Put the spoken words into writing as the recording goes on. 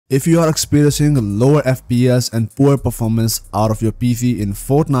If you are experiencing lower FPS and poor performance out of your PC in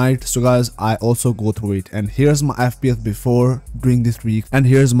Fortnite, so guys, I also go through it, and here's my FPS before doing this tweak and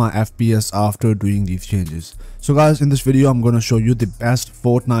here's my FPS after doing these changes. So guys, in this video I'm going to show you the best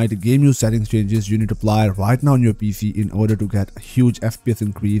Fortnite game use settings changes you need to apply right now on your PC in order to get a huge FPS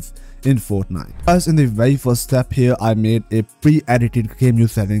increase in Fortnite. Guys, in the very first step here, I made a pre-edited game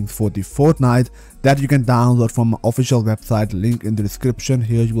use settings for the Fortnite that you can download from my official website, link in the description.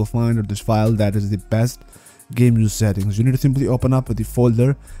 Here you will find this file that is the best game use settings. You need to simply open up the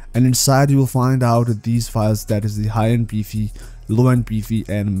folder, and inside you will find out these files, that is the high-end PC, low-end PC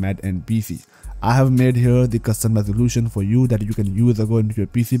and mid-end PC. I have made here the custom resolution for you that you can use according to your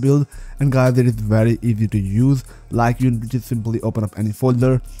PC build, and guys, it is very easy to use. Like, you just simply open up any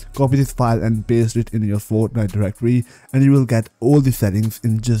folder, copy this file and paste it in your Fortnite directory, and you will get all the settings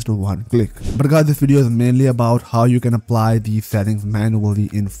in just one click. But guys, this video is mainly about how you can apply these settings manually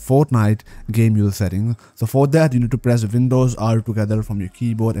in Fortnite game user settings. So for that, you need to press Windows R together from your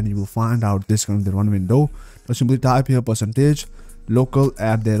keyboard, and you will find out this kind of one window. So simply type here %local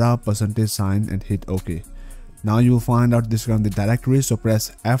app data %sign and hit OK. Now you will find out this kind of the directory, so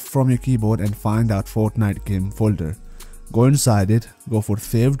press F from your keyboard and find out Fortnite game folder. Go inside it, go for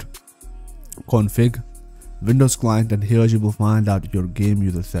saved, config, Windows client, and here you will find out your game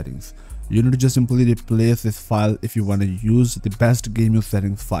user settings. You need to just simply replace this file if you want to use the best game user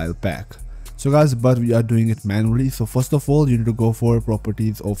settings file pack. So guys, but we are doing it manually. So first of all, you need to go for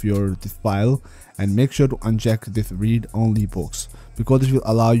properties of this file and make sure to uncheck this read only box, because this will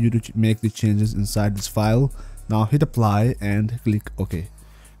allow you to make the changes inside this file. Now hit apply and click OK.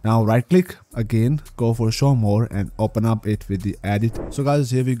 Now right click again, go for show more and open up it with the edit. So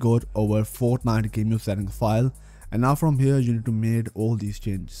guys, here we got our Fortnite game use settings file, and now from here you need to make all these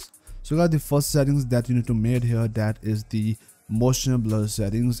changes. So guys, the first settings that you need to make here, that is the motion blur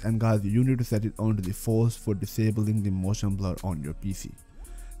settings, and guys, you need to set it onto the false for disabling the motion blur on your PC.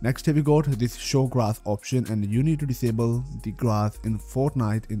 Next, here we got this show grass option, and you need to disable the grass in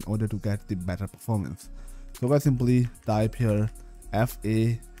Fortnite in order to get the better performance. So guys, simply type here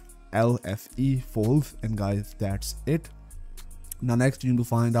FALSE false, and guys, that's it. Now next, you need to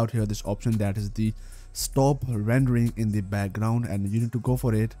find out here this option that is the stop rendering in the background, and you need to go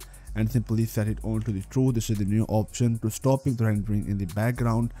for it and simply set it on to the true. This is the new option to stopping the rendering in the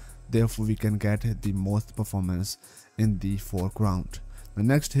background, therefore we can get the most performance in the foreground. The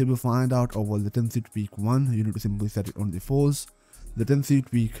next, here we find out our latency tweak 1, you need to simply set it on the false. Latency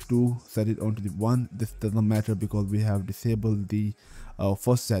tweak 2, set it on to the 1. This doesn't matter because we have disabled the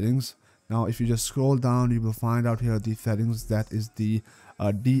first settings. Now if you just scroll down, you will find out here the settings, that is the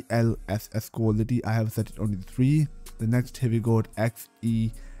DLSS quality, I have set it on the 3. The next, here we got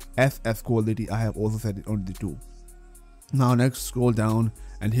XESS quality, I have also set it on the 2. Now next, scroll down,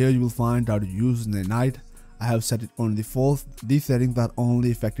 and here you will find out use in the night, I have set it on the false. These settings are only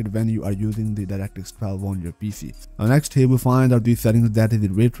affected when you are using the DirectX 12 on your PC. Now next, here we find out these settings, that is the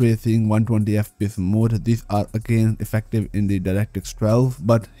ray tracing 120 FPS mode. These are again effective in the DirectX 12,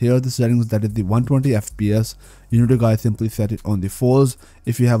 but here are the settings, that is the 120 FPS. You need to guys simply set it on the false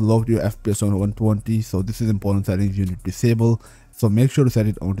if you have locked your FPS on 120. So this is important settings you need to disable, so make sure to set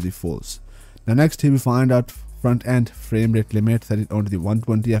it onto the false. Now next, here we find out front end frame rate limit, set it onto the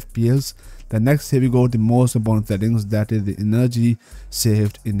 120 FPS. The next, here we go the most important settings, that is the energy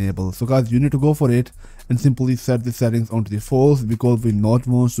saved enable. So guys, you need to go for it and simply set the settings onto the false, because we not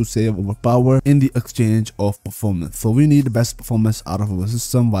want to save our power in the exchange of performance. So we need the best performance out of our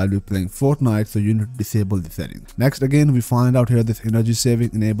system while we're playing Fortnite, so you need to disable the settings. Next, again, we find out here this energy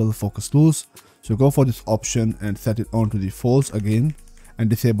saving enable focus tools. So go for this option and set it onto the false again and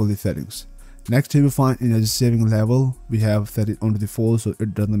disable the settings. Next, here we find energy saving level, we have set it onto the false, so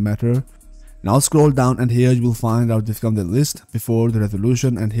it doesn't matter. Now scroll down, and here you will find out this comes the list before the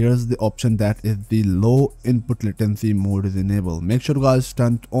resolution, and here's the option that is the low input latency mode is enabled. Make sure guys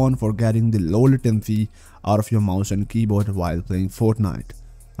turn it on for getting the low latency out of your mouse and keyboard while playing Fortnite.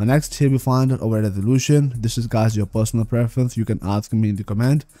 Now next, here we find out our resolution. This is guys your personal preference, you can ask me in the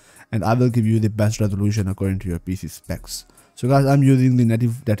comment and I will give you the best resolution according to your PC specs. So guys, I'm using the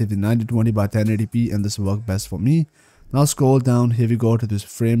native, that is the 9020 by 1080p, and this works best for me. Now scroll down, here we go to this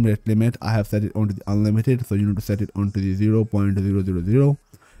frame rate limit, I have set it onto the unlimited, so you need to set it onto the 0.000.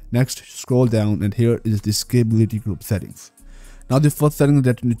 Next, scroll down, and here is the scalability group settings. Now the first setting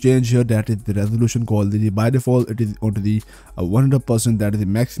that you need to change here, that is the resolution quality. By default it is onto the 100%, that is the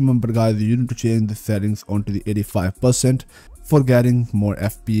maximum, but guys, you need to change the settings onto the 85% for getting more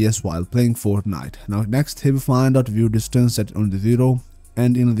FPS while playing Fortnite. Now next, here we find out view distance, set it on the 0,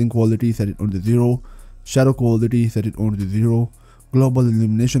 and in quality set it on the 0, shadow quality set it on the 0, Global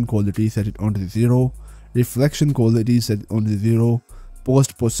illumination quality, set it onto the 0. Reflection quality, set it onto the 0.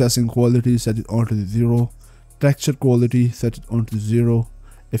 Post processing quality, set it onto the 0. Texture quality, set it onto the 0.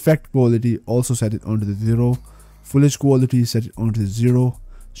 Effect quality, also set it onto the 0. Foliage quality, set it onto the 0.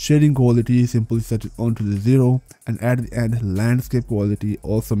 Shading quality, simply set it onto the 0. And at the end, landscape quality,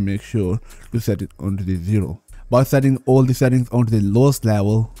 also make sure to set it onto the 0. By setting all the settings onto the lowest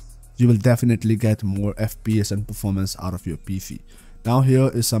level, you will definitely get more FPS and performance out of your PC. Now here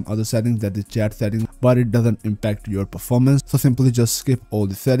is some other settings, that is chat settings, but it doesn't impact your performance. So simply just skip all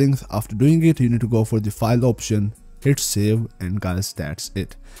the settings. After doing it, you need to go for the file option, hit save, and guys, that's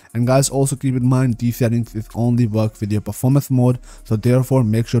it. And guys, also keep in mind these settings is only work with your performance mode, so therefore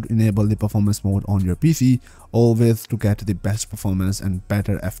make sure to enable the performance mode on your PC always to get the best performance and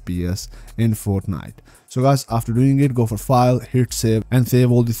better FPS in Fortnite. So guys, after doing it, go for file, hit save, and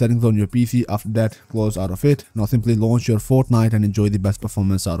save all the settings on your PC. After that, close out of it. Now simply launch your Fortnite and enjoy the best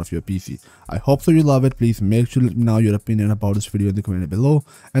performance out of your PC. I hope so you love it. Please make sure to let me know your opinion about this video in the comment below,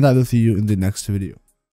 and I will see you in the next video.